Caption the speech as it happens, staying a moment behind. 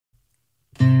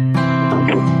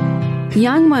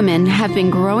Young women have been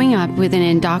growing up with an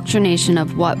indoctrination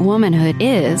of what womanhood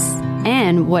is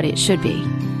and what it should be.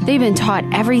 They've been taught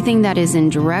everything that is in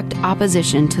direct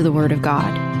opposition to the Word of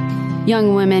God.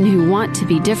 Young women who want to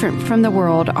be different from the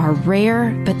world are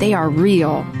rare, but they are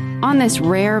real. On this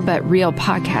Rare But Real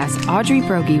podcast, Audrey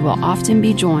Broggie will often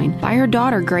be joined by her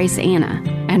daughter, GraceAnna,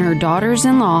 and her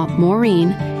daughters-in-law,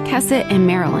 Maureen, Chesed, and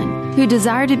Marilyn, who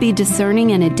desire to be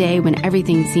discerning in a day when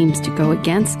everything seems to go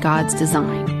against God's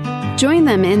design. Join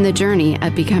them in the journey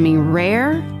of becoming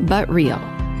rare but real.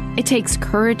 It takes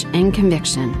courage and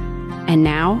conviction. And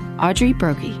now, Audrey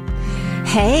Broggie.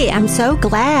 Hey, I'm so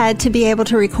glad to be able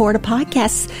to record a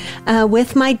podcast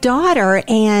with my daughter.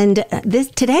 And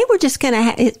today we're just going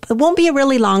to, it won't be a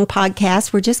really long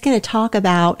podcast. We're just going to talk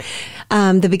about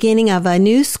the beginning of a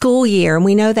new school year. And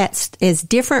we know that is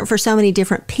different for so many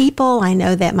different people. I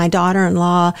know that my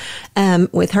daughter-in-law,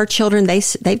 with her children,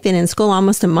 they've been in school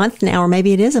almost a month now, or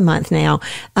maybe it is a month now.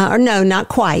 Or no, not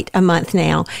quite a month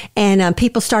now. And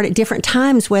people start at different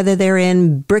times, whether they're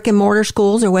in brick and mortar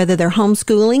schools or whether they're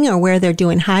homeschooling or where they're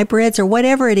doing hybrids or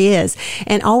whatever it is.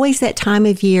 And always that time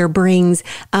of year brings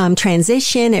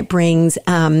transition. It brings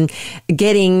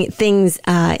getting things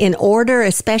in order,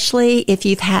 especially if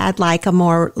you've had like a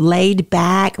more laid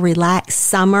back, relaxed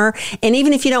summer. And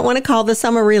even if you don't want to call the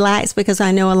summer relaxed, because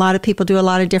I know a lot of people do a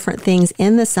lot of different things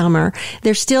in the summer,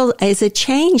 there still is a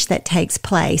change that takes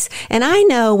place. And I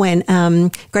know when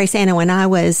GraceAnna,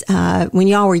 when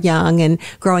y'all were young and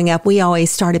growing up, we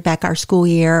always started back our school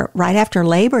year right after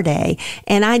Labor Day.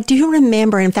 And I do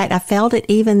remember, in fact, I felt it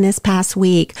even this past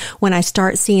week when I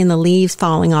start seeing the leaves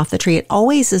falling off the tree. It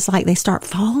always is like they start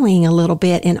falling a little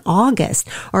bit in August,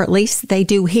 or at least they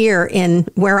do here in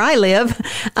where I live.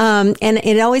 And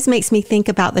it always makes me think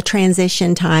about the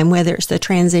transition time, whether it's the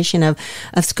transition of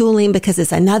schooling because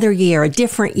it's another year, a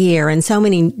different year, and so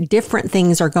many different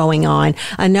things are going on.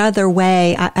 Another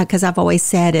way, because I've always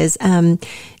said is,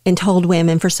 and told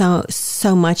women for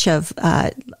so much of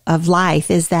life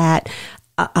is that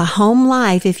a home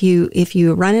life, if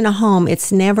you run in a home,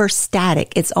 it's never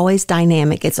static. It's always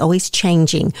dynamic. It's always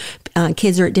changing.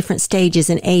 Kids are at different stages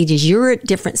and ages. You're at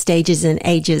different stages and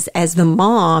ages as the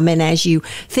mom, and as you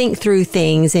think through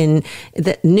things and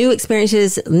the new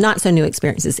experiences, not so new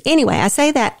experiences. Anyway, I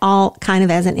say that all kind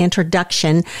of as an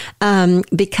introduction,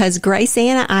 because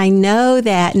GraceAnna, I know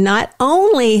that not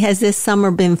only has this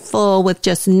summer been full with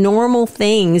just normal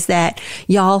things that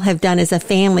y'all have done as a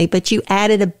family, but you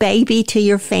added a baby to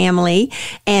your family,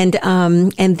 and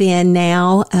then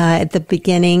now at the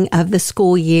beginning of the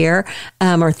school year,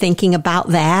 or thinking about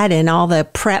that and all the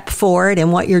prep for it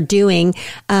and what you're doing.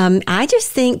 I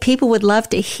just think people would love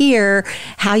to hear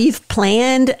how you've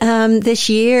planned this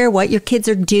year, what your kids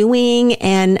are doing,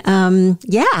 and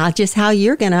just how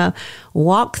you're going to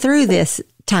walk through this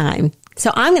time.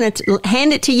 So I'm going to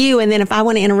hand it to you, and then if I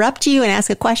want to interrupt you and ask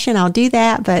a question, I'll do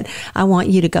that, but I want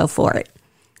you to go for it.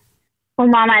 Well,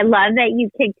 Mom, I love that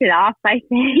you kicked it off by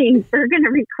saying we're going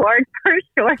to record for a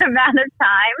short amount of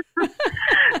time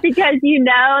because,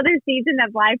 the season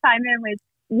of life I'm in was,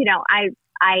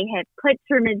 I had put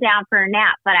Truman down for a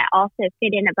nap, but I also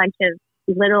fit in a bunch of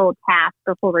little tasks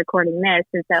before recording this.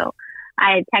 And so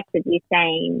I had texted you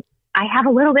saying, I have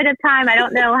a little bit of time. I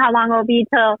don't know how long it'll be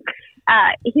till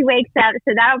he wakes up.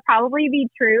 So that'll probably be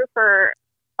true for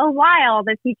a while.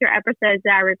 The future episodes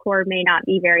that I record may not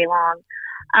be very long.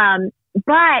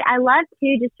 But I love,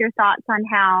 too, just your thoughts on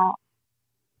how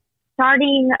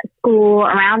starting school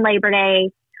around Labor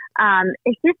Day,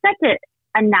 it's just such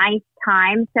a nice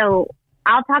time. So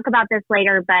I'll talk about this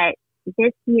later, but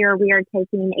this year we are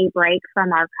taking a break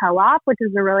from our co-op, which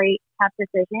is a really tough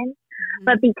decision. Mm-hmm.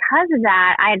 But because of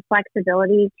that, I had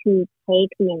flexibility to take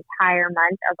the entire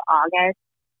month of August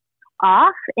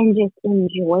off and just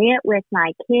enjoy it with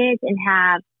my kids and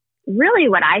have really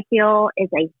what I feel is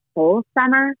a full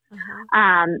summer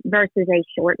versus a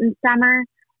shortened summer.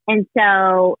 And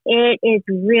so it is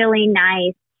really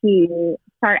nice to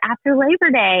start after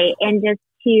Labor Day and just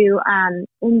to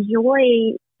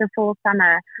enjoy the full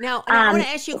summer. Now, I want to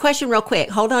ask you a question real quick.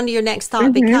 Hold on to your next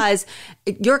thought, because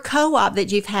your co-op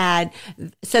that you've had,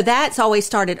 so that's always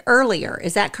started earlier.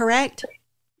 Is that correct?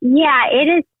 Yeah, it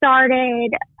has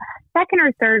started second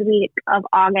or third week of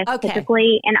August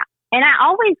typically. And I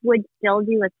always would still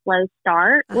do a slow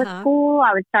start with school.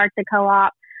 I would start the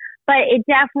co-op, but it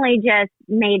definitely just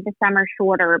made the summer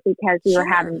shorter because we were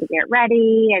having to get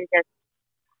ready and just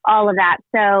all of that.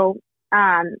 So,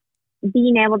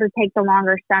 being able to take the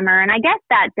longer summer, and I guess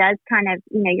that does kind of,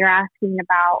 you're asking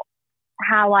about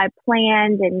how I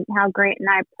planned and how Grant and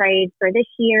I prayed for this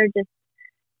year, just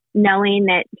knowing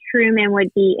that Truman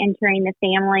would be entering the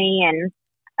family. And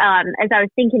as I was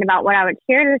thinking about what I would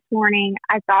share this morning,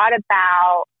 I thought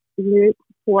about Luke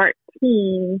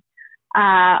 14,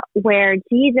 where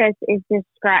Jesus is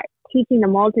teaching the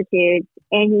multitudes,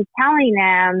 and he's telling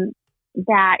them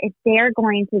that if they're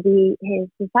going to be his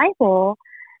disciple,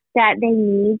 that they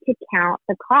need to count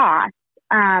the cost.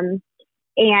 And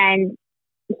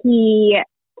he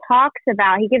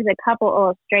he gives a couple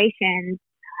illustrations,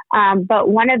 but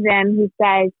one of them, he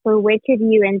says, for which of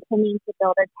you intending to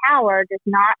build a tower does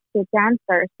not sit down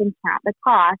first and count the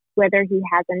cost, whether he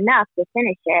has enough to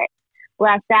finish it,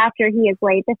 lest after he has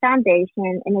laid the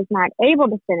foundation and is not able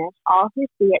to finish, all who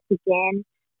see it begin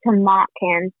to mock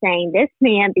him, saying, this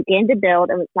man began to build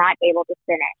and was not able to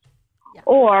finish. Yeah.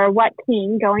 Or what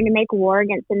king going to make war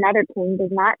against another king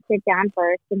does not sit down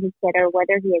first and consider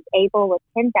whether he is able with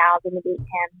 10,000 to beat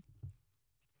him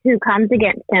who comes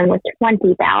against him with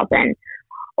 20,000?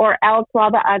 Or else, while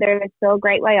the other is still a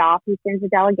great way off, he sends a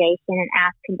delegation and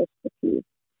asks him to peace.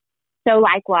 So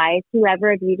likewise,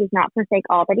 whoever of you does not forsake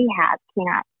all that he has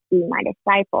cannot be my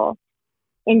disciple.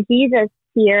 And Jesus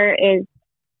here is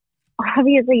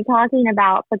obviously talking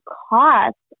about the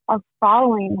cost of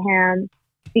following him,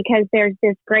 because there's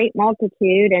this great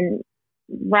multitude, and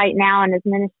right now in his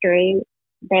ministry,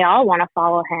 they all want to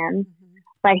follow him. Mm-hmm.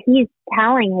 But he's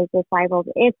telling his disciples,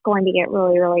 it's going to get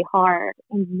really, really hard,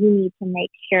 and you need to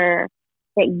make sure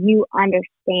that you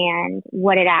understand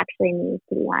what it actually means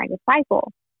to be my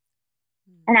disciple.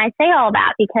 Mm-hmm. And I say all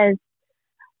that because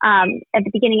at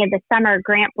the beginning of the summer,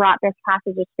 Grant brought this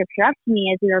passage of scripture up to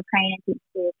me as we were praying into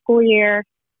the school year.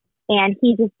 And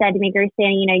he just said to me,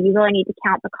 GraceAnna, you really need to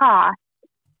count the cost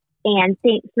and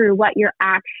think through what you're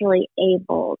actually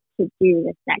able to do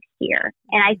this next year.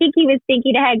 And I think he was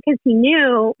thinking ahead because he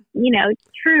knew,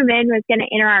 Truman was going to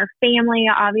enter our family.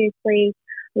 Obviously,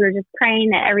 we were just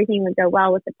praying that everything would go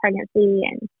well with the pregnancy.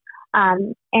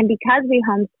 And because we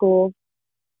homeschool,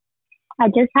 I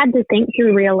just had to think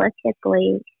through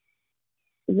realistically,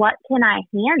 what can I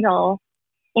handle,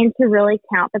 and to really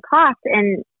count the cost.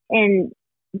 And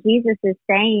Jesus is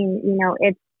saying,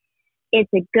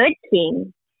 it's a good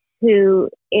king who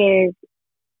is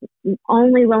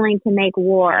only willing to make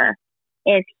war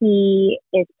if he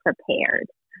is prepared.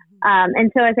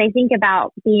 And so as I think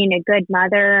about being a good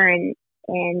mother and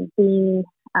being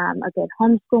a good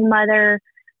homeschool mother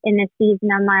in this season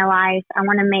of my life, I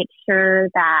want to make sure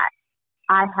that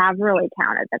I have really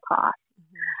counted the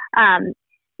cost.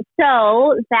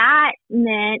 So that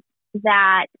meant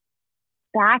that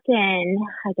back in,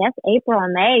 I guess, April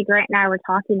and May, Grant and I were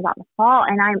talking about the fall,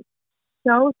 and I'm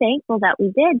so thankful that we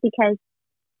did, because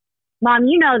Mom,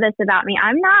 you know this about me.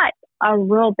 I'm not a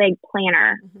real big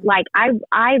planner. Mm-hmm. Like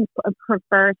I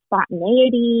prefer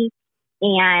spontaneity,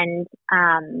 and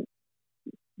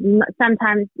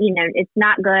sometimes, it's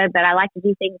not good, but I like to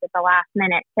do things at the last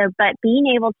minute. So, but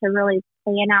being able to really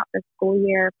plan out the school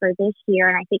year for this year,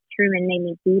 and I think Truman made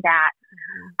me do that.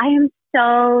 Mm-hmm. I am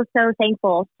so, so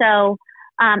thankful. So,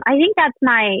 I think that's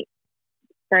my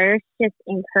first just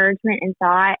encouragement and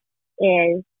thought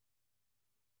is,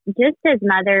 just as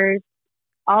mothers,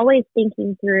 always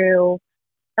thinking through,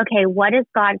 okay, what has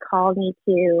God called me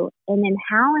to? And then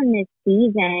how in this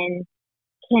season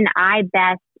can I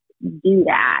best do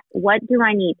that? What do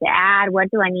I need to add? What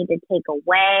do I need to take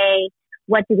away?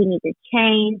 What do we need to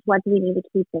change? What do we need to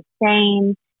keep the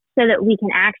same so that we can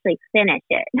actually finish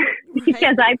it?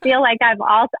 Because I feel like I've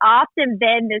also often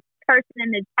been this person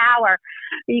in the tower.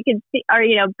 You can see, or,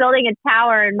 building a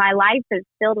tower, and my life is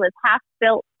filled with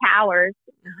half-built towers.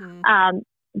 Mm-hmm.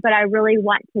 But I really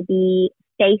want to be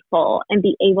faithful and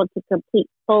be able to complete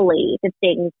fully the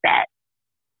things that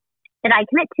I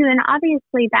commit to. And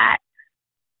obviously that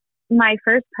my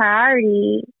first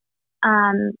priority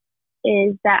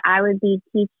is that I would be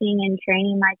teaching and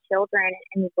training my children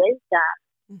in wisdom.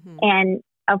 Mm-hmm. And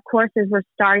of course, as we're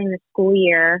starting the school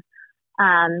year,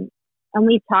 and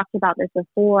we've talked about this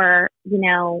before,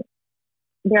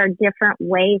 there are different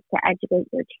ways to educate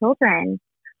your children.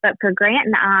 But for Grant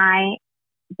and I,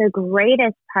 the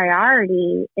greatest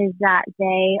priority is that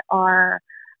they are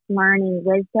learning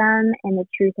wisdom and the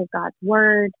truth of God's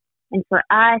word. And for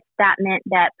us, that meant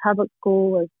that public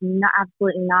school was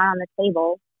absolutely not on the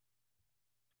table,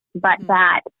 but mm-hmm.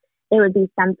 that it would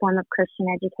be some form of Christian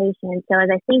education. And so as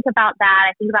I think about that,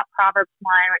 I think about Proverbs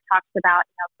 1, where it talks about,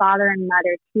 father and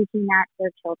mother teaching that to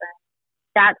their children.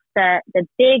 That's the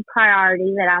big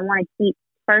priority that I want to keep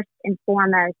first and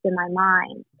foremost in my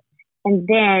mind. And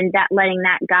then letting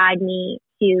that guide me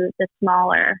to the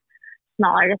smaller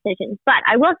decisions. But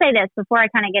I will say this before I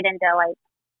kind of get into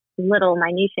little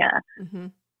minutia. Mm-hmm.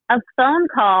 A phone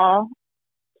call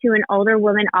to an older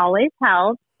woman always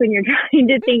helps. when you're trying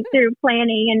to think through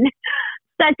planning. And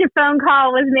such a phone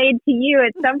call was made to you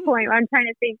at some point. I'm trying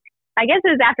to think. I guess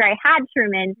it was after I had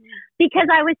Truman, because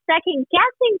I was second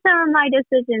guessing some of my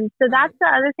decisions. So that's the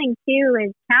other thing too,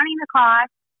 is counting the cost,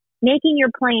 making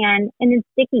your plan, and then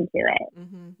sticking to it.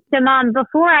 So Mom,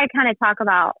 before I kind of talk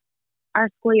about our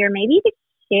school year, maybe you could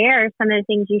share some of the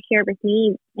things you shared with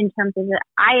me in terms of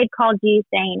I had called you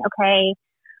saying, okay,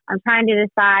 I'm trying to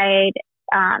decide,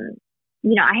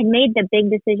 I had made the big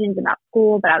decisions about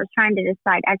school, but I was trying to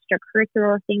decide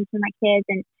extracurricular things for my kids.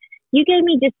 And you gave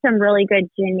me just some really good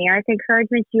generic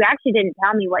encouragements. You actually didn't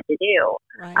tell me what to do,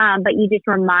 but you just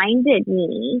reminded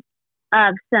me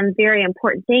of some very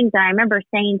important things. And I remember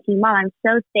saying to you, Mom, I'm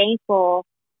so thankful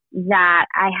that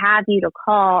I have you to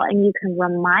call and you can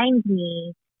remind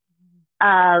me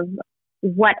of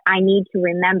what I need to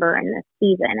remember in this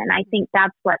season. And I think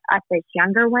that's what us as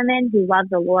younger women who love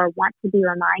the Lord want to be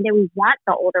reminded. We want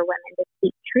the older women to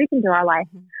speak truth into our lives,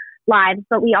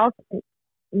 but we also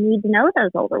need to know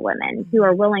those older women who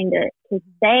are willing to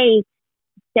say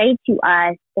to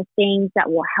us the things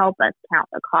that will help us count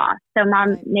the cost. So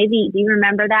Mom, maybe do you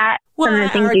remember that? Some of the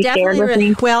things you shared with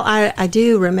me? Well, I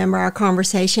do remember our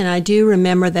conversation. I do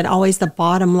remember that always the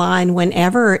bottom line,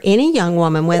 whenever any young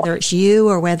woman, whether it's you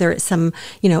or whether it's some,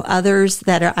 others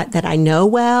that I know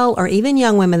well, or even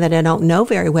young women that I don't know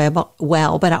very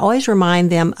well, but I always remind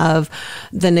them of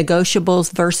the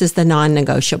negotiables versus the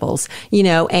non-negotiables,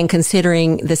 and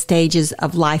considering the stages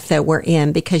of life that we're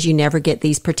in, because you never get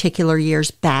these particular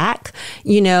years back,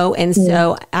 and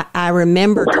so I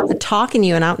remember talking to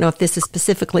you, and I don't know if this is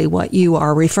specifically what you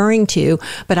are referring to,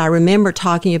 but I remember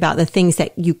talking about the things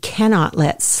that you cannot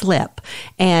let slip.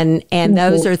 And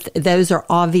those are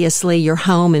obviously your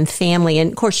home and family.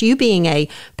 And of course, you being a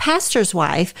pastor's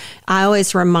wife, I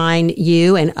always remind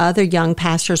you and other young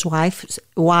pastors'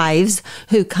 wives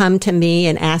who come to me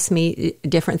and ask me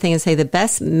different things, say the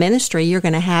best ministry you're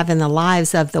going to have in the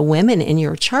lives of the women in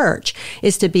your church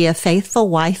is to be a faithful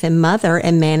wife and mother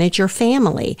and manage your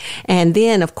family. And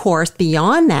then, of course,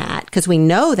 beyond that, because we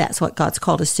know that's what God's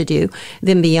called us to do,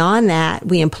 then beyond that,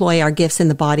 we employ our gifts in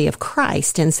the body of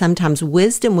Christ. And sometimes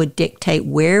wisdom would dictate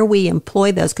where we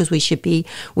employ those, because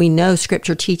we know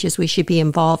Scripture teaches we should be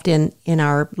involved in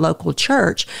our local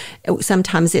church.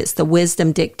 Sometimes it's the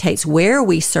wisdom dictates where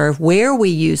we serve, where we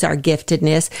use our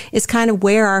giftedness is kind of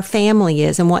where our family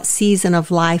is and what season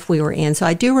of life we were in. So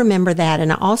I do remember that.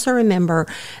 And I also remember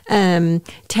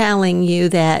telling you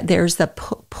that there's the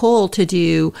pull to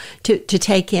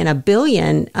take in 1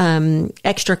 billion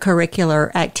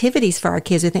extracurricular activities for our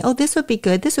kids. We think, oh, this would be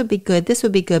good, this would be good, this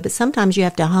would be good. But sometimes you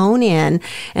have to hone in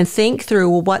and think through,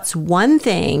 well, what's one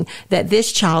thing that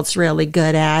this child's really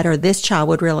good at, or this child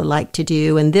would really like to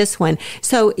do, and this one.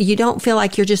 So you don't feel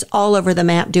like you're just all over the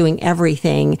map doing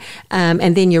everything,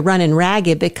 and then you're running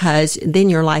ragged, because then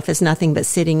your life is nothing but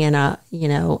sitting in that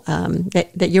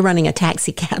you're running a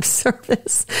taxi cab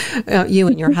service, you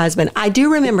and your husband. I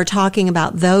do remember talking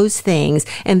about those things.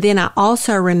 And then I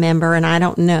also remember, and I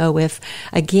don't know if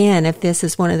this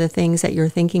is one of the things that you're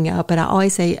thinking of, but I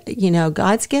always say,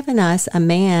 God's given us a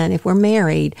man, if we're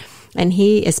married, and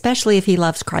especially if he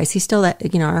loves Christ, he's still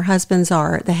our husbands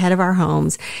are the head of our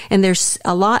homes. And there's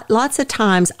lots of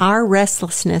times our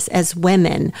restlessness as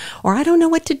women, or I don't know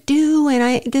what to do.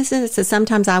 And so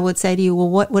sometimes I would say to you, well,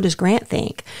 what does Grant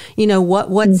think?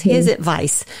 What's his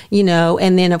advice?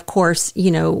 And then of course,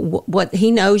 what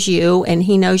he knows you and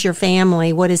he knows your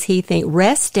family. What does he think?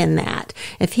 Rest in that.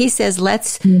 If he says,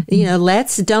 let's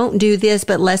don't do this,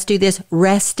 but let's do this,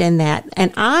 rest in that.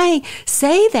 And I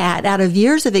say that out of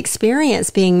years of experience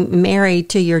being married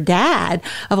to your dad,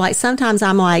 of like, sometimes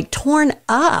I'm like torn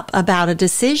up about a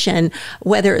decision,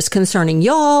 whether it's concerning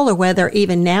y'all, or whether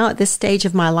even now at this stage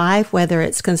of my life, whether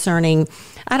it's concerning,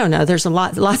 I don't know, there's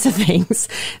lots of things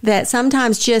that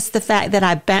sometimes just the fact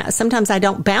that sometimes I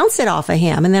don't bounce it off of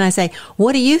him. And then I say,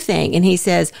 what do you think? And he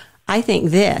says, I think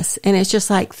this. And it's just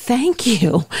like, thank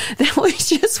you. That was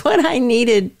just what I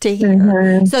needed to hear.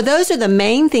 Mm-hmm. So those are the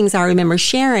main things I remember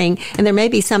sharing. And there may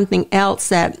be something else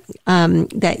that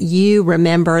you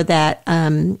remember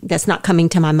that's not coming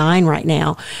to my mind right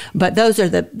now. But those are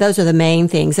the main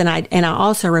things. And I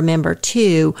also remember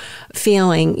too,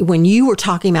 feeling when you were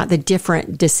talking about the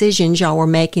different decisions y'all were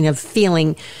making, of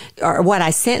feeling, or what I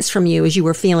sensed from you is you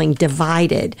were feeling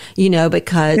divided,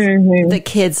 because the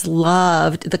kids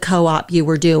loved the co-op you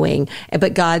were doing,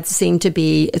 but God seemed to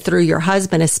be, through your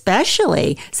husband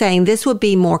especially, saying this would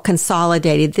be more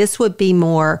consolidated. This would be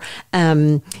more,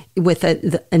 with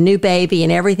a new baby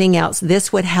and everything else,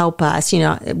 this would help us,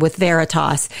 with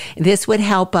Veritas, this would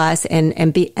help us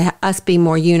and be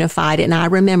more unified. And I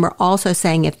remember also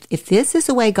saying, if this is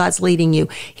the way God's leading you,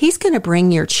 He's going to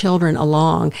bring your children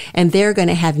along and they're going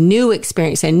to have new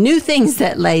experience and new things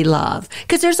that they love.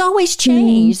 Because there's always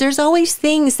change. There's always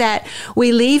things that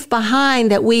we leave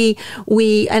behind that we,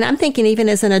 and I'm thinking even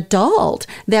as an adult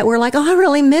that we're like, oh, I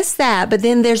really miss that. But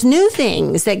then there's new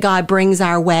things that God brings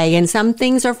our way. And some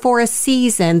things are for a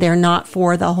season. They're not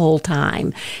for the whole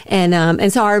time.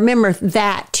 And so I remember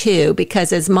that too,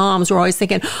 because as moms, we're always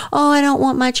thinking, oh, I don't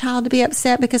want my child to be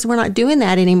upset because we're not doing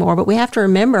that anymore. But we have to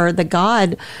remember the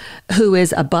God who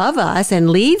is above us and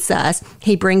leads us,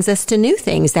 He brings us to new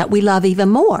things that we love even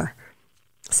more.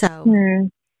 So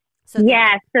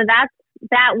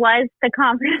that was the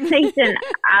conversation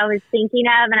I was thinking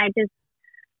of. And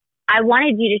I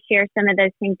wanted you to share some of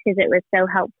those things because it was so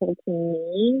helpful to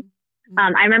me.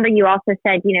 I remember you also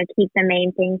said, keep the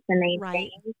main things the main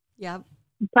things. Yep.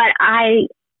 But I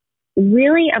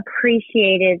really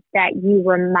appreciated that you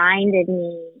reminded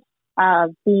me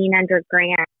of being under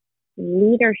Grant's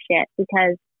leadership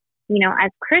because,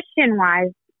 as Christian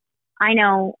wise, I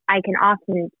know I can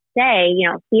often say,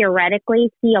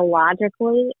 theoretically,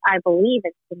 theologically, I believe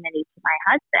it's submitting to my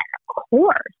husband, of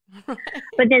course. Right.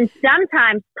 But then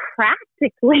sometimes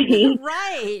practically,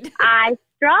 I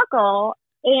struggle.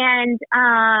 And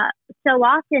so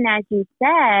often, as you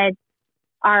said,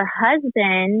 our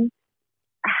husband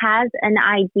has an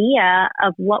idea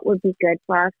of what would be good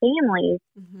for our families.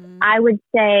 Mm-hmm. I would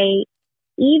say,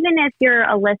 even if you're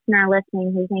a listener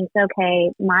listening who thinks, okay,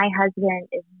 my husband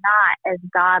is not as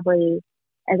godly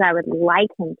as I would like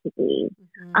him to be,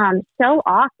 so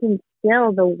often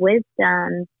still the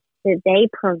wisdom that they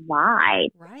provide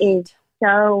is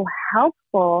so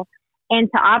helpful. And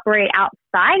to operate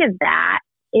outside of that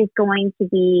is going to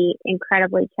be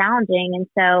incredibly challenging. And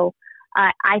so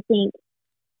I think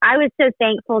I was so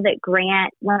thankful that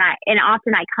Grant, and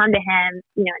often I come to him,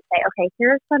 and say, okay,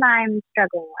 here's what I'm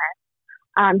struggling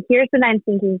with. Here's what I'm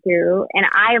thinking through. And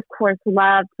I, of course,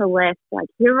 love to list,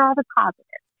 here are all the positives.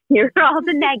 Here's all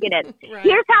the negatives.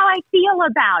 Here's how I feel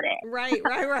about it.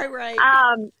 Right.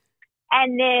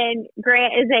 And then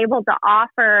Grant is able to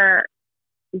offer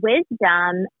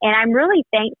wisdom. And I'm really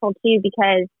thankful, too,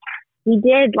 because we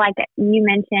did, like you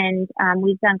mentioned,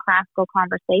 we've done classical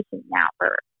conversations now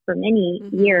for many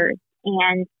years.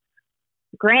 And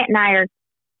Grant and I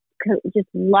just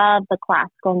love the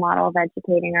classical model of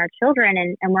educating our children.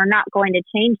 And we're not going to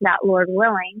change that, Lord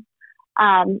willing.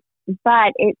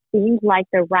 But it seemed like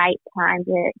the right time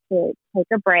to take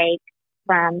a break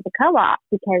from the co-op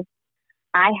because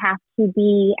I have to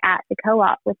be at the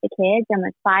co-op with the kids and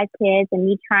with 5 kids and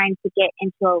me trying to get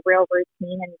into a real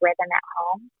routine and rhythm at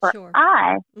home. For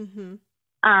us,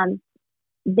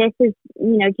 this is,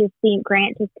 just seeing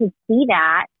Grant just could see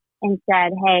that and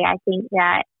said, hey, I think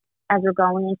that as we're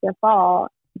going into the fall,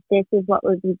 this is what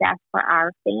would be best for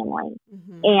our family.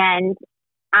 And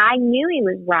I knew he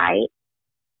was right.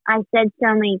 I said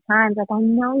so many times, I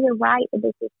know you're right, but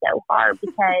this is so hard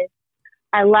because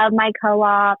I love my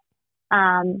co-op.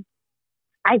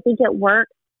 I think it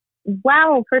works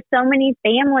well for so many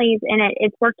families, and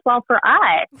it's worked well for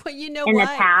us. Well, the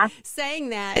past. Saying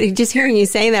that, just hearing you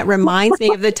saying that reminds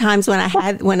me of the times when I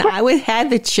had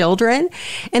the children,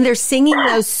 and they're singing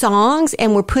those songs,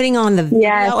 and we're putting on the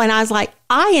video, and I was like,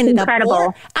 I ended up.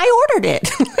 I ordered it,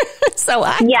 so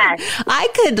I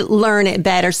could learn it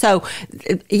better. So,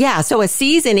 so a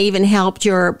season even helped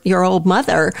your old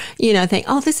mother, think,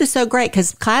 oh, this is so great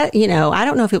because I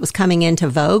don't know if it was coming into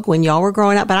vogue when y'all were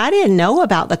growing up, but I didn't know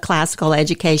about the classical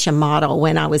education model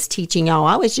when I was teaching y'all.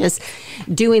 I was just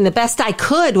doing the best I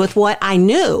could with what I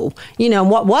knew,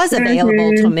 what was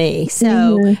available to me.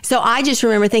 So I just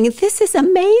remember thinking, this is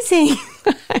amazing.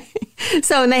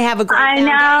 So, and they have a great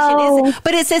foundation.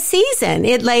 But it's a season.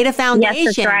 It laid a foundation.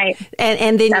 Yes, that's right.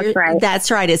 And then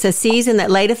that's right. It's a season that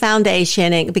laid a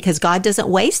foundation because God doesn't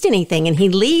waste anything and He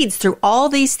leads through all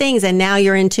these things. And now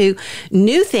you're into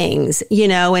new things,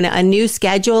 and a new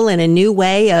schedule and a new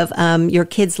way of your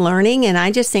kids learning. And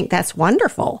I just think that's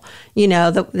wonderful,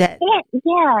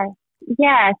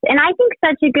 Yes. And I think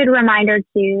such a good reminder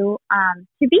too,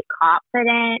 to be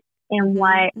confident in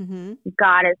what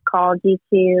God has called you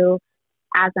to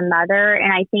as a mother.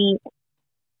 And I think,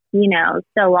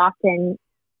 so often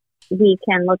we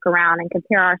can look around and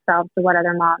compare ourselves to what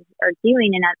other moms are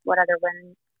doing and what other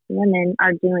women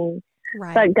are doing.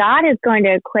 Right. But God is going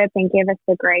to equip and give us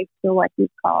the grace for what He's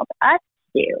called us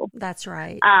to do. That's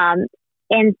right.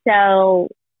 And so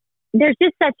there's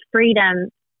just such freedom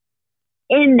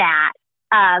in that.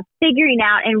 figuring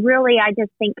out, and really, I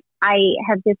just think I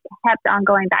have just kept on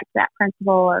going back to that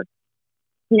principle of,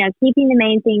 keeping the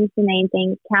main things,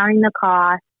 counting the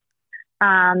cost.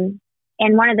 And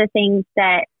one of the things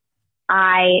that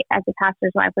I, as a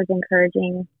pastor's wife, was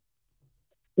encouraging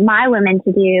my women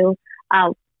to do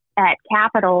at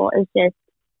Capital is just,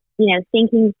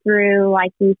 thinking through,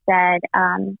 like you said,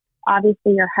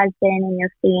 obviously your husband and your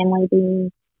family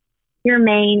being your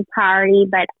main priority.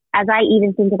 But as I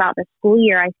even think about the school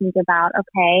year, I think about,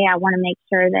 okay, I want to make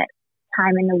sure that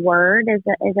time in the Word is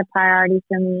a priority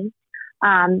for me,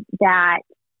 that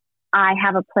I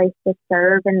have a place to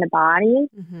serve in the body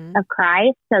of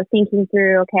Christ. So thinking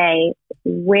through, okay,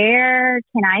 where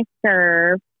can I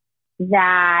serve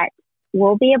that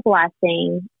will be a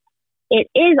blessing? It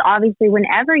is obviously,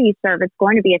 whenever you serve, it's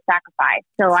going to be a sacrifice.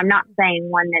 So I'm not saying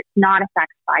one that's not a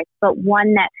sacrifice, but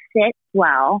one that fits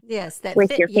well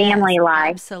with your family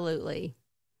life. Absolutely.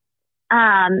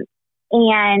 And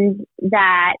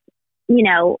that,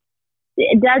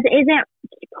 isn't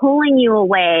pulling you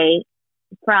away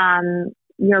from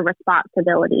your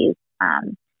responsibilities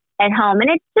at home.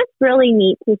 And it's just really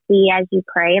neat to see as you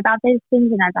pray about those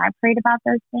things, and as I prayed about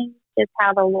those things, just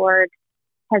how the Lord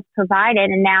has provided.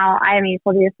 And now, I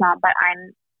told you this, Mom, but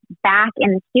I'm back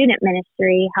in the student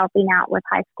ministry helping out with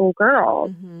high school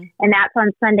girls. And that's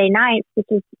on Sunday nights, which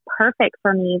is perfect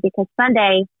for me because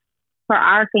Sunday for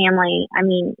our family,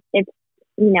 it's,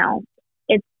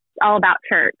 it's all about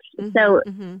church. So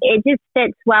it just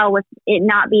fits well with it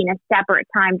not being a separate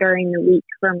time during the week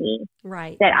for me,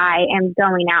 right? That I am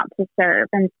going out to serve.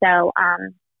 And so,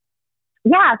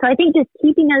 so I think just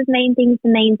keeping those main things,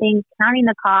 counting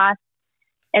the cost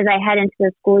as I head into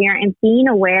the school year, and being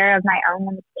aware of my own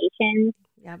limitations,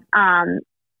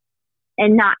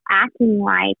 and not acting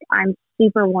like I'm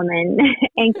Superwoman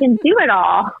and can do it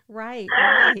all. Right.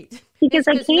 Because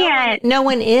I can't. No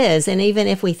one is. And even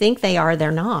if we think they are,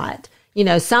 they're not.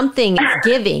 Something is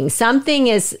giving, something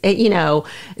is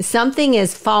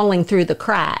falling through the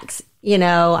cracks.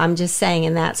 I'm just saying,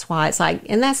 and that's why it's like,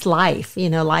 and that's life,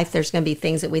 life, there's going to be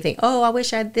things that we think, oh, I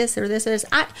wish I had this or this or this.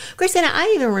 GraceAnna,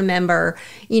 I even remember,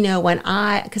 when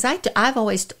because I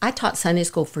taught Sunday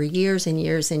school for years and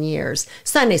years and years,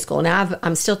 Sunday school. Now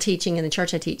I'm still teaching in the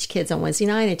church. I teach kids on Wednesday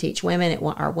night. I teach women at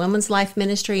our Women's Life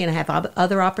Ministry, and I have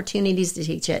other opportunities to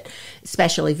teach at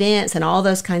special events and all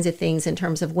those kinds of things in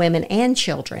terms of women and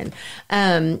children.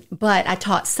 But I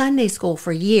taught Sunday school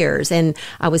for years, and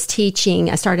I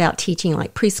started out teaching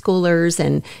like preschoolers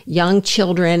and young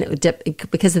children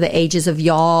because of the ages of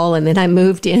y'all. And then I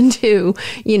moved into,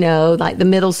 like the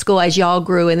middle school as y'all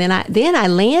grew. And then I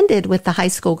landed with the high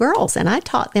school girls, and I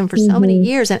taught them for so many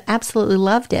years and absolutely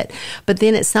loved it. But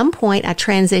then at some point I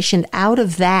transitioned out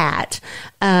of that.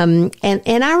 And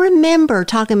I remember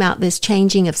talking about this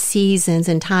changing of seasons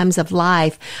and times of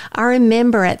life. I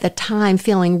remember at the time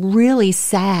feeling really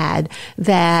sad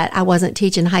that I wasn't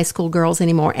teaching high school girls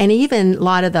anymore. And even a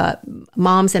lot of the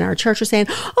moms in our church were saying,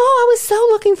 oh, I was so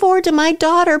looking forward to my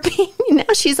daughter being,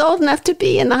 now she's old enough to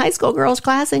be in the high school girls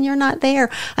class and you're not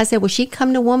there. I said, well, she can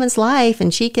come to Woman's Life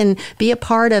and she can be a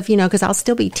part of, because I'll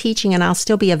still be teaching and I'll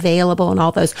still be available and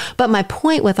all those. But my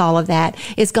point with all of that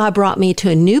is God brought me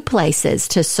to new places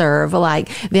to serve. Like,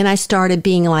 then I started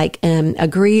being like a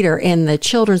greeter in the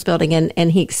children's building,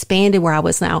 and he expanded where I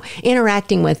was now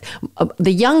interacting with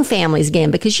the young families again,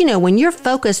 because, when you're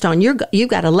focused on you've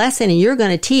got a lesson and you're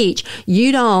going to teach,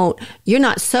 you're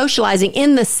not socializing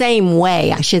in the same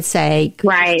way, I should say.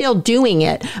 Right. You're still doing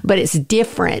it, but it's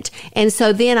different. And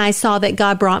so then I saw that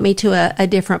God brought me to a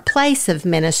different place of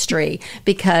ministry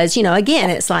because, again,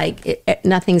 it's like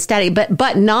nothing's static,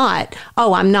 but not,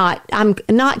 I'm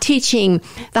not teaching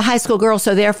the high school girls,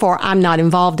 so therefore I'm not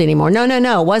involved anymore.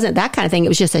 No. It wasn't that kind of thing. It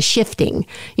was just a shifting,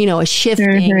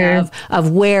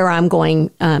 of where I'm going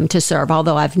to serve.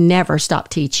 Although I've never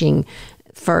stopped teaching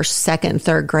first, second,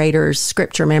 third graders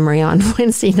scripture memory on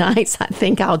Wednesday nights. I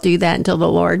think I'll do that until the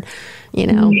Lord,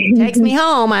 takes me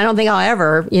home. I don't think I'll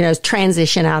ever,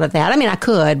 transition out of that. I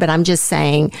could, but I'm just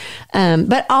saying,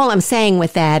 but all I'm saying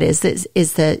with that is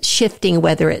the shifting,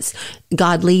 whether it's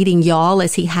God leading y'all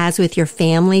as he has with your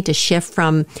family to shift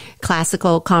from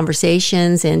classical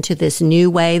conversations into this new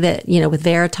way that, with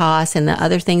Veritas and the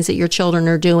other things that your children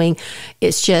are doing.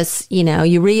 It's just, you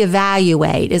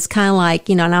reevaluate. It's kind of like,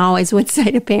 and I always would say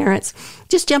to parents,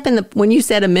 just jump in when you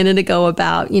said a minute ago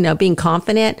about, being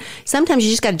confident, sometimes you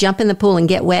just got to jump in the pool and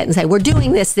get wet and say, we're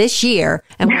doing this year.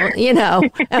 And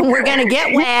and we're going to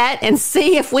get wet and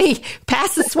see if we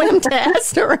pass the swim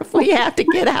test or if we have to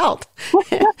get out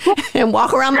and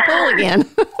walk around the pool again.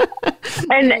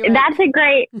 And that's a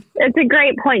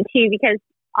great point too, because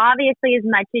obviously, as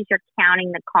much as you're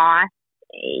counting the cost,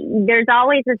 there's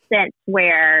always a sense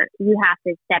where you have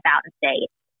to step out and faith.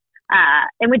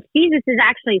 And which Jesus is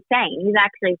actually saying. He's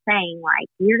actually saying, like,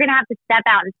 you're going to have to step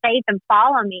out in faith and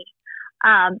follow me.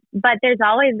 But there's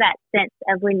always that sense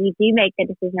of when you do make the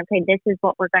decision, okay, this is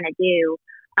what we're going to do.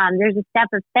 There's a step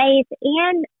of faith.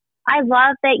 And I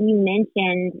love that you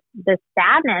mentioned the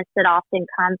sadness that often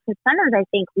comes, because sometimes I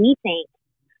think we think,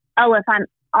 oh, if I'm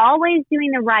always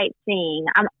doing the right thing,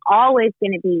 I'm always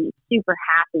going to be super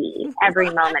happy every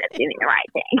moment of doing the right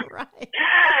thing. Right.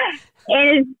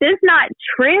 And it's just not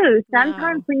true.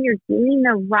 Sometimes when you're doing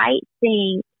the right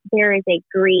thing, there is a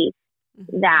grief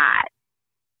that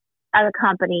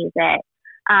accompanies it.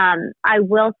 I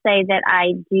will say that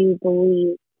I do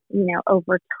believe,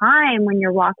 over time, when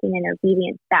you're walking in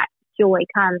obedience, that joy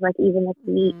comes. Like even this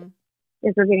week,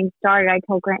 as we're getting started, I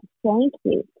told Grant, thank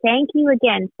you. Thank you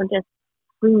again for just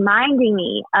reminding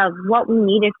me of what we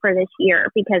needed for this year,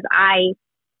 because I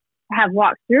have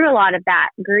walked through a lot of that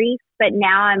grief, but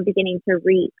now I'm beginning to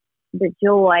reap the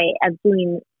joy of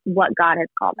doing what God has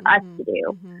called us to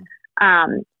do.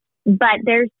 But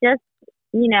there's just,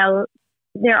 there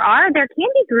can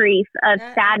be grief of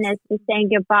sadness to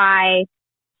saying goodbye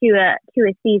to a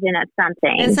season of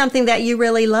something. And something that you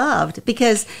really loved.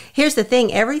 Because here's the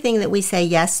thing, everything that we say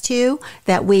yes to,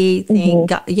 that we think,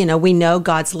 we know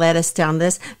God's led us down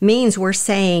this, means we're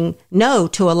saying no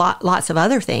to lots of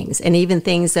other things. And even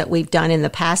things that we've done in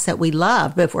the past that we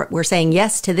love. But if we're saying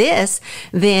yes to this,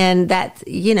 then that,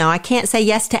 I can't say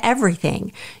yes to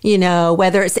everything,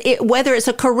 whether it's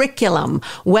a curriculum,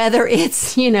 whether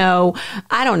it's,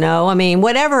 I don't know. I mean,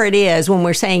 whatever it is, when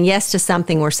we're saying yes to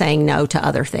something, we're saying no to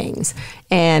other things.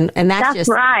 And that's just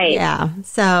right. Yeah.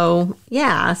 So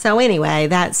anyway,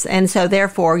 so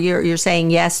therefore you're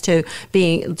saying yes to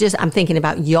being I'm thinking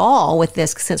about y'all with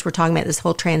this, since we're talking about this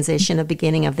whole transition of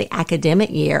beginning of the academic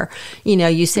year.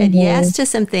 You said yes to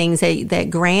some things that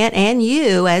Grant and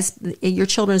you, as your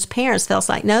children's parents, felt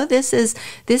like, no, this is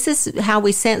how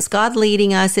we sense God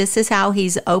leading us. This is how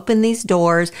He's opened these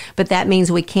doors, but that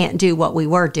means we can't do what we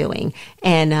were doing.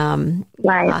 And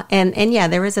right. And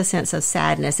there is a sense of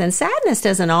sadness, and sadness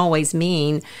doesn't always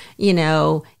mean,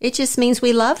 it just means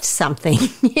we loved something,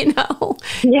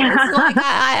 Yeah. It's like,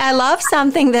 I love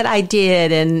something that I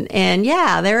did. And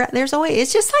there's always,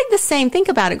 it's just like the same. Think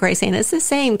about it, GraceAnna. It's the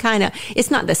same kind of,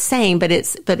 it's not the same, but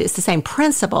it's the same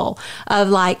principle of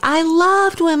like, I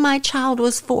loved when my child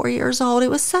was 4 years old. It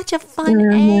was such a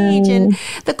fun age, and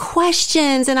the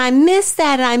questions, and I miss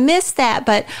that.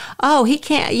 But, he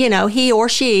can't, he or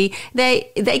she,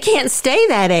 they can't stay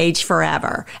that age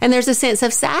forever. And there's a sense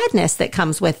of sadness that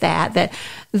comes with that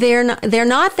they're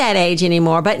not that age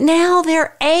anymore, but now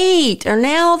they're 8 or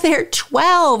now they're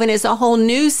 12, and it's a whole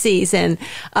new season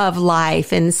of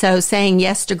life. And so saying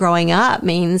yes to growing up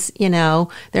means, they're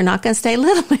not going to stay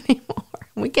little anymore.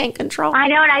 We can't control. I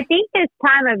know. And I think this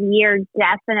time of year,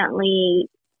 definitely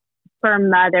for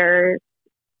mothers,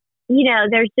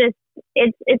 there's just,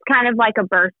 it's kind of like a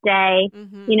birthday.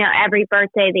 Every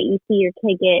birthday that you see your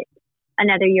kid get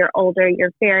another year older,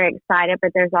 you're very excited,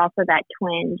 but there's also that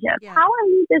twinge of how are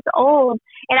you this old?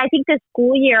 And I think the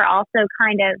school year also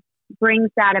kind of brings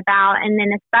that about. And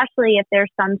then especially if there's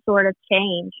some sort of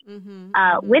change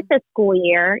with the school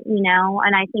year,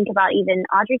 and I think about even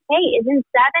Audrey Kate is in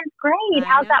 7th grade.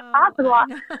 How's that possible?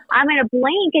 I'm going to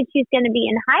blink and she's going to be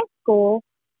in high school.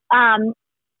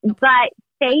 But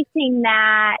facing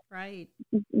that, right.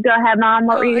 Go ahead, Mom.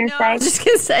 What were you going to say? I was just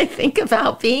going to say, think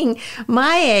about being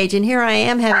my age, and here I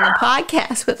am having a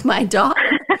podcast with my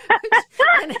daughter.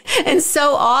 and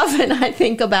so often I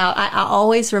think about, I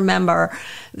always remember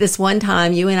this one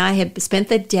time you and I had spent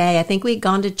the day, I think we'd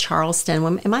gone to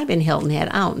Charleston. It might have been Hilton Head,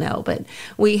 I don't know, but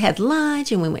we had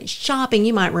lunch and we went shopping.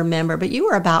 You might remember, but you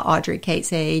were about Audrey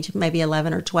Kate's age, maybe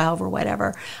 11 or 12 or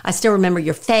whatever. I still remember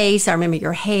your face. I remember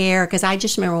your hair, because I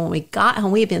just remember when we got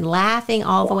home, we had been laughing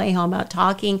all the way home about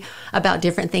talking about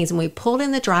different things. And we pulled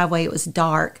in the driveway. It was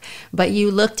dark, but you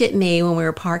looked at me when we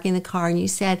were parking the car and you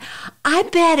said, I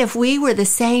bet if we were the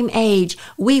same age,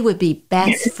 we would be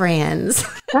best friends.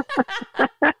 And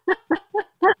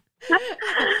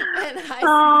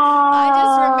I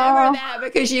just remember that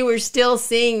because you were still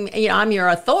seeing, I'm your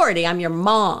authority, I'm your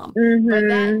mom. But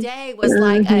that day was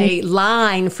like a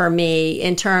line for me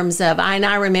in terms of, and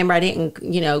I remember I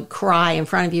didn't, cry in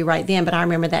front of you right then, but I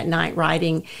remember that night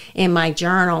writing in my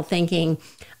journal thinking,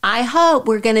 I hope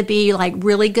we're going to be like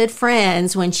really good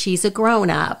friends when she's a grown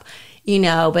up.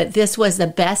 But this was the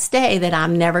best day that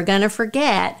I'm never going to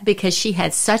forget, because she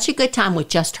had such a good time with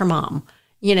just her mom.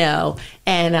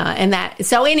 and that,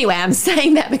 so anyway, I'm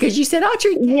saying that because you said, oh,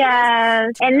 treat yes.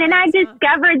 And then I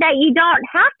discovered that you don't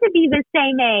have to be the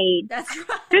same age. That's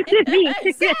right.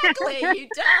 Exactly. You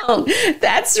don't.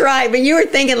 That's right. But you were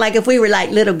thinking like if we were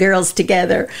like little girls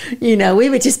together, we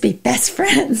would just be best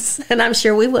friends. And I'm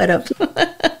sure we would have.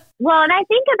 Well, and I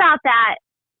think about that,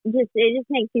 it just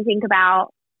makes me think about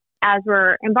as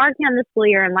we're embarking on the school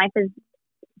year and life is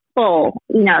full,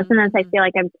 sometimes I feel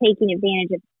like I'm taking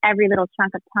advantage of every little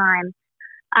chunk of time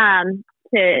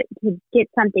to get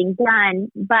something done.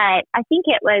 But I think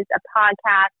it was a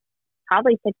podcast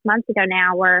probably 6 months ago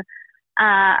now where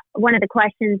one of the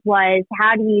questions was,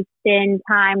 how do you spend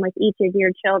time with each of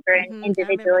your children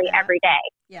individually every day?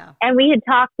 Yeah. And we had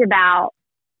talked about,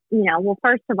 well,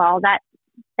 first of all,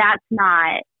 that's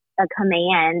not a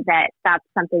command that's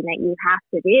something that you have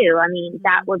to do. I mean,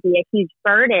 that would be a huge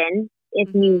burden if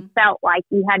you felt like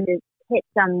you had to hit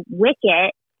some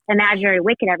imaginary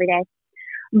wicket every day.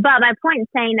 But my point in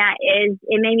saying that is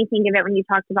it made me think of it when you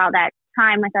talked about that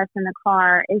time with us in the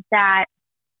car, is that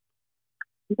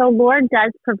the Lord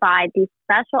does provide these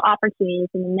special opportunities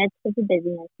in the midst of the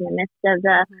busyness, in the midst of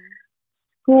the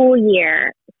school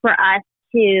year, for us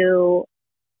to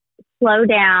slow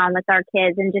down with our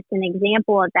kids. And just an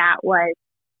example of that was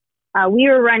we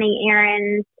were running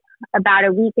errands about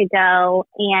a week ago,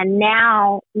 and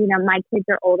now, my kids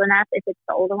are old enough. If it's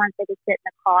the older ones, they can sit in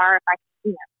the car. If I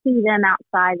can, see them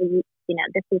outside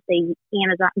this is the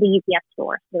UPS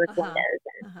store. So there was windows,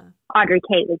 and Audrey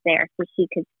Kate was there, so she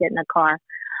could sit in the car.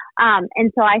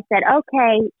 And so I said,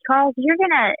 okay, Charles, you're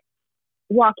going to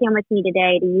walk in with me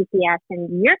today to UPS,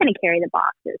 and you're going to carry the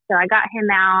boxes. So I got him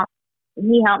out.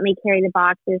 He helped me carry the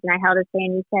boxes, and I held his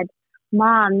hand, and he said,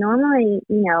 Mom, normally,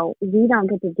 we don't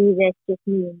get to do this, just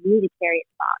me and you to carry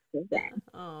the boxes in.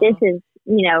 This is,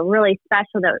 really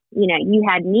special that, you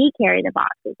had me carry the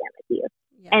boxes in with you.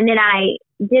 Yeah. And then I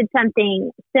did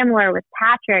something similar with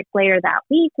Patrick later that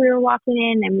week. We were walking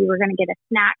in and we were going to get a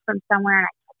snack from somewhere, and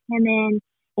I took him in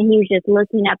and he was just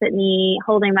looking up at me,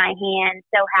 holding my hand,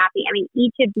 so happy. I mean,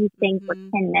 each of these things were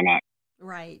 10 minutes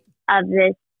of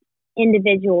this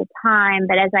individual time.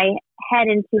 But as I head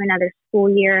into another school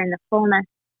year and the fullness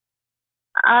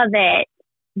of it,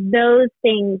 those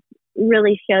things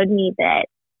really showed me that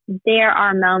there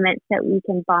are moments that we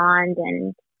can bond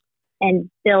and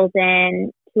build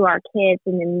in to our kids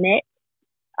in the midst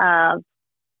of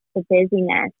the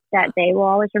busyness that they will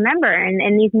always remember.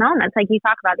 And these moments, like you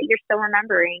talk about, that you're still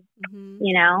remembering,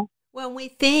 Well, we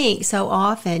think so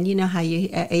often, how you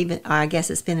even, I guess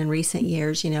it's been in recent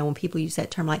years, when people use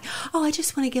that term like, oh, I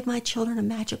just want to give my children a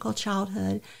magical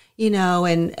childhood,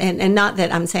 and not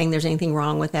that I'm saying there's anything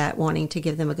wrong with that, wanting to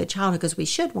give them a good childhood, because we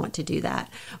should want to do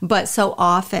that. But so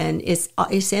often it's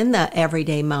in the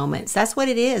everyday moments. That's what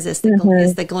it is. It's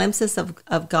the glimpses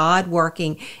of God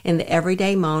working in the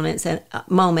everyday moments and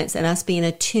us being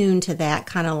attuned to that,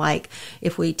 kind of like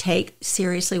if we take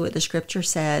seriously what the scripture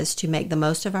says, to make the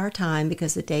most of our time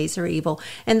because the days are evil.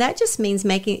 And that just means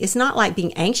it's not like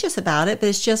being anxious about it, but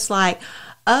it's just like,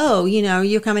 oh,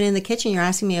 you're coming in the kitchen, you're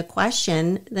asking me a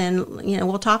question, then,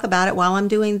 we'll talk about it while I'm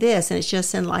doing this. And it's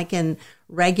just in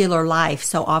regular life.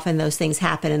 So often those things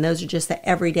happen, and those are just the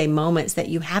everyday moments that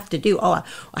you have to do. Oh,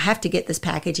 I have to get this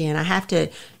package in. I have to,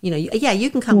 you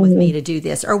can come with me to do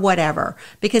this or whatever,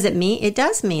 because it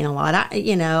does mean a lot.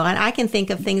 And I can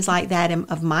think of things like that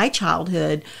of my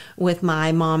childhood with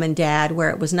my mom and dad,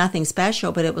 where it was nothing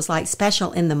special, but it was like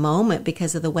special in the moment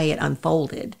because of the way it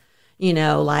unfolded.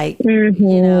 Like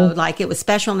it was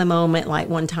special in the moment. Like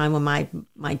one time when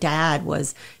my dad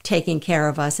was taking care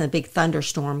of us and a big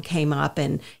thunderstorm came up,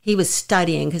 and he was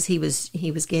studying because he was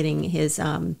getting his,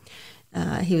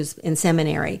 he was in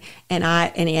seminary, and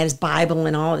he had his Bible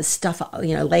and all his stuff,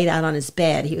 laid out on his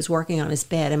bed. He was working on his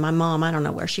bed, and my mom, I don't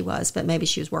know where she was, but maybe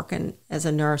she was working as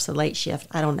a nurse, a late shift.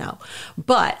 I don't know.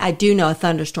 But I do know a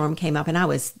thunderstorm came up, and I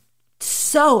was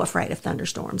so afraid of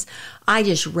thunderstorms. I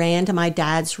just ran to my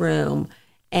dad's room,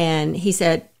 and he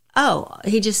said,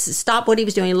 he just stopped what he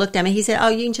was doing. He looked at me. He said, oh,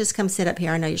 you can just come sit up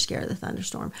here. I know you're scared of the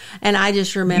thunderstorm. And I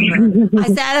just remember I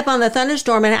sat up on the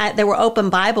thunderstorm, and there were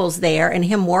open Bibles there and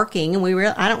him working. And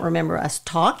I don't remember us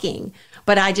talking,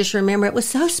 but I just remember it was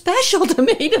so special to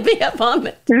me to be up on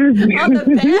the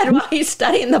bed while he's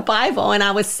studying the Bible. And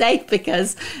I was safe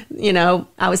because,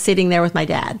 I was sitting there with my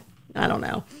dad. I don't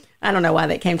know why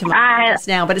that came to my mind just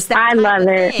now, but it's that type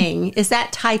of thing. It's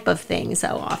that type of thing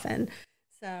so often.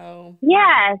 So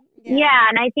yes, yeah,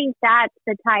 and I think that's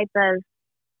the type of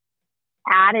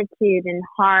attitude and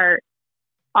heart.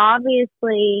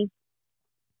 Obviously,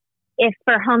 if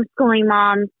for homeschooling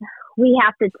moms, we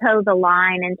have to toe the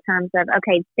line in terms of,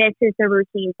 okay, this is the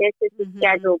routine, this is the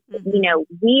schedule.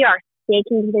 We are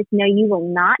sticking to this. No, you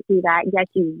will not do that. Yes,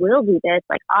 you will do this.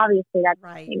 Like, obviously that's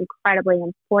incredibly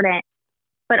important,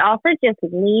 but also just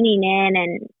leaning in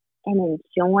and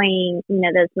enjoying,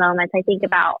 those moments. I think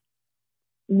about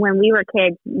when we were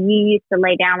kids, you used to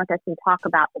lay down with us and talk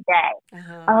about the day.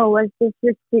 Oh, what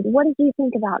did you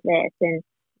think about this? And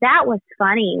that was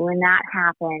funny when that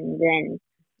happened. And,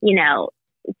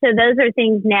 so those are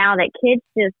things now that kids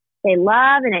they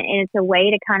love, and it's a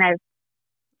way to kind of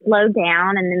slow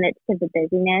down in the midst of the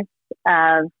busyness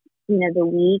of, the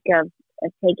week of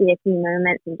taking a few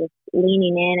moments and just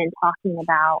leaning in and talking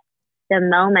about the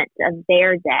moments of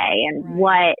their day and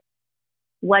what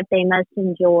they most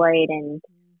enjoyed, and,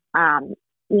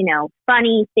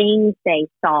 funny things they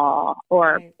saw,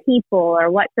 or people,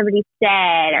 or what somebody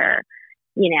said, or,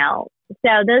 so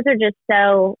those are just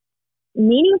so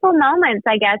meaningful moments,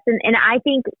 I guess. And I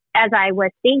think as I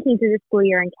was thinking through the school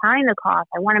year and counting the cost,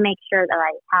 I want to make sure that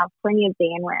I have plenty of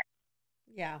bandwidth.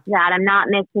 Yeah. That I'm not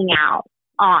missing out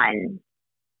on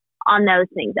those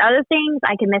things. Other things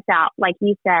I can miss out, like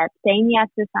you said, saying yes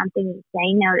to something and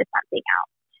saying no to something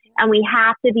else. And we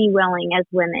have to be willing as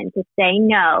women to say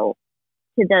no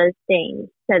to those things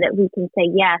so that we can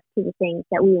say yes to the things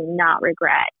that we will not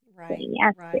regret saying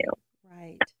yes to.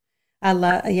 Right. I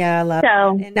love it.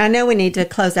 And I know we need to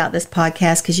close out this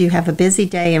podcast because you have a busy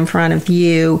day in front of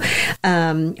you,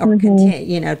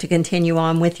 to continue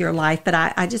on with your life. But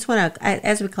I just want to,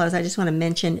 as we close, I just want to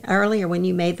mention earlier when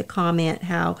you made the comment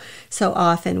how so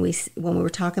often when we were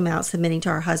talking about submitting to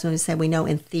our husband, we said we know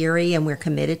in theory and we're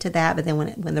committed to that, but then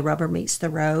when the rubber meets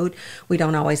the road, we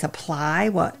don't always apply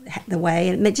the way.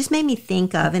 And it just made me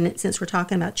think of, and since we're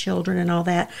talking about children and all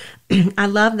that, I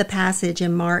love the passage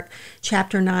in Mark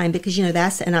chapter 9 because,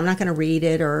 and I'm not going to read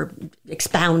it or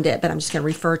expound it, but I'm just going to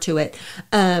refer to it.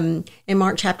 In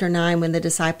Mark chapter 9, when the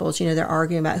disciples, they're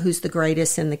arguing about who's the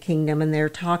greatest in the kingdom, and they're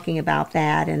talking about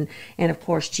that. And of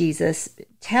course, Jesus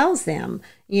tells them,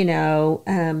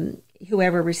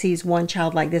 whoever receives one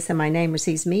child like this in my name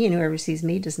receives me, and whoever receives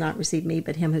me does not receive me,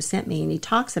 but him who sent me. And he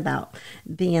talks about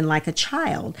being like a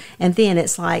child. And then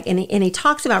it's like, and he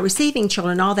talks about receiving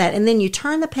children and all that. And then you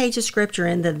turn the page of scripture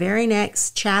in the very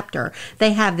next chapter,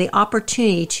 they have the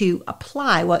opportunity to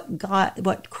apply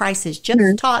what Christ has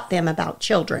just taught them about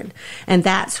children. And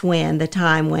that's when the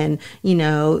time when,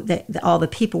 all the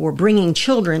people were bringing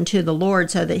children to the Lord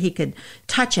so that he could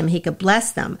touch them, he could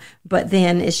bless them. But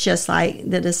then it's just like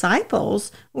the disciples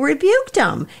rebuked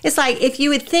them. It's like if you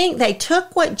would think they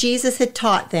took what Jesus had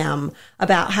taught them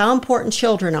about how important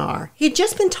children are. He'd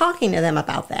just been talking to them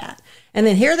about that. And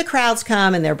then here the crowds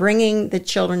come and they're bringing the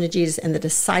children to Jesus, and the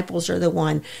disciples are the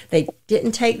one. They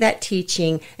didn't take that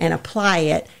teaching and apply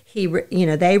it.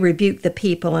 They rebuked the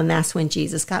people, and that's when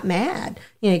Jesus got mad.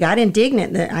 He got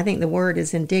indignant. I think the word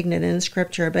is indignant in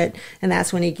scripture, and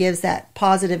that's when he gives that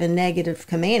positive and negative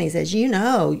command. He says,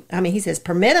 he says,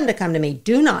 permit them to come to me.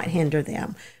 Do not hinder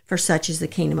them, for such is the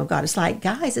kingdom of God. It's like,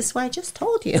 guys, this is what I just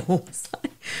told you.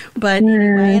 But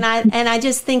anyway, and I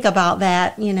just think about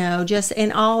that, just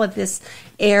in all of this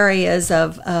areas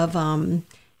of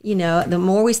the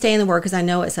more we stay in the Word, because I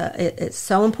know it's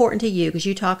so important to you, because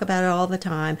you talk about it all the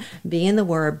time, be in the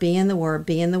Word, be in the Word,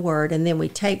 be in the Word, and then we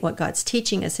take what God's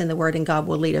teaching us in the Word, and God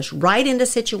will lead us right into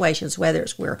situations, whether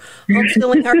it's we're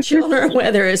homeschooling our children,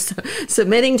 whether it's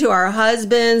submitting to our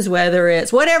husbands, whether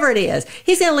it's whatever it is,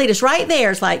 He's going to lead us right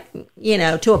there. It's like,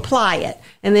 to apply it.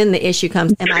 And then the issue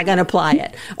comes, am I going to apply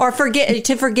it? Or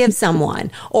to forgive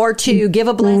someone, or to give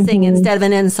a blessing instead of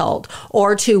an insult,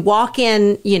 or to walk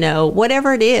in,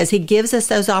 whatever it is. He gives us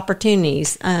those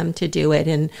opportunities to do it.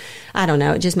 And I don't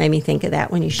know, it just made me think of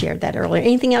that when you shared that earlier.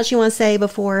 Anything else you want to say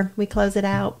before we close it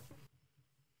out?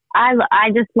 I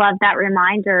just love that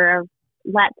reminder of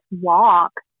let's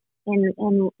walk in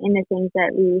the things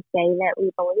that we say that we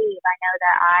believe. I know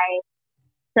that I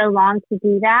so long to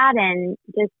do that, and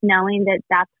just knowing that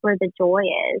that's where the joy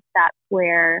is, that's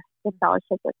where the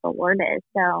fellowship with the Lord is.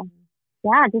 So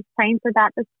yeah, just praying for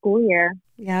that this school year.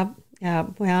 Yeah.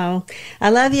 Well, I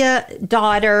love you,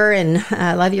 daughter, and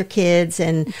I love your kids,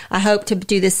 and I hope to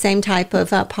do this same type of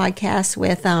podcast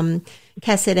with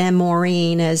Chesed and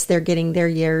Maureen as they're getting their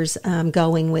years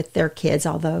going with their kids.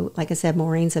 Although, like I said,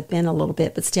 Maureen's have been a little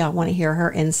bit, but still I want to hear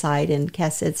her insight, and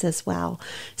Chesed's as well.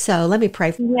 So let me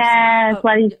pray for Yes,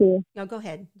 love you too. No, go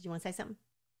ahead. Do you want to say something?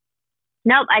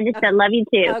 Nope, I just said love you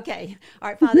too. Okay. All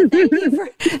right, Father,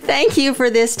 thank you for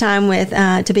this time with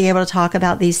to be able to talk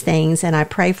about these things. And I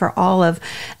pray for all of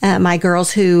my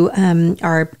girls who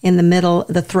are in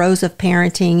the throes of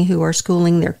parenting, who are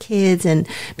schooling their kids and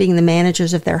being the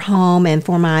managers of their home, and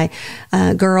for my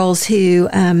girls who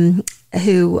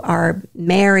are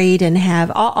married and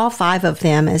have all five of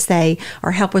them, as they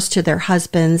are helpers to their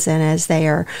husbands and as they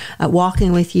are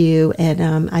walking with you.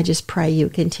 And I just pray you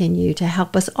continue to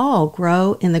help us all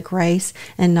grow in the grace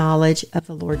and knowledge of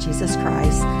the Lord Jesus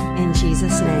Christ. In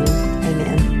Jesus' name,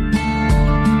 amen.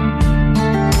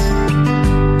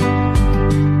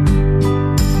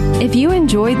 If you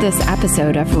enjoyed this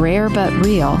episode of Rare But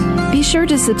Real, be sure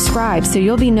to subscribe so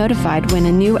you'll be notified when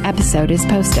a new episode is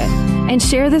posted. And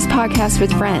share this podcast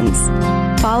with friends.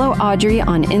 Follow Audrey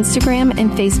on Instagram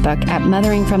and Facebook at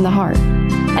Mothering from the Heart.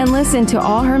 And listen to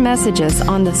all her messages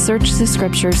on the Search the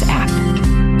Scriptures app.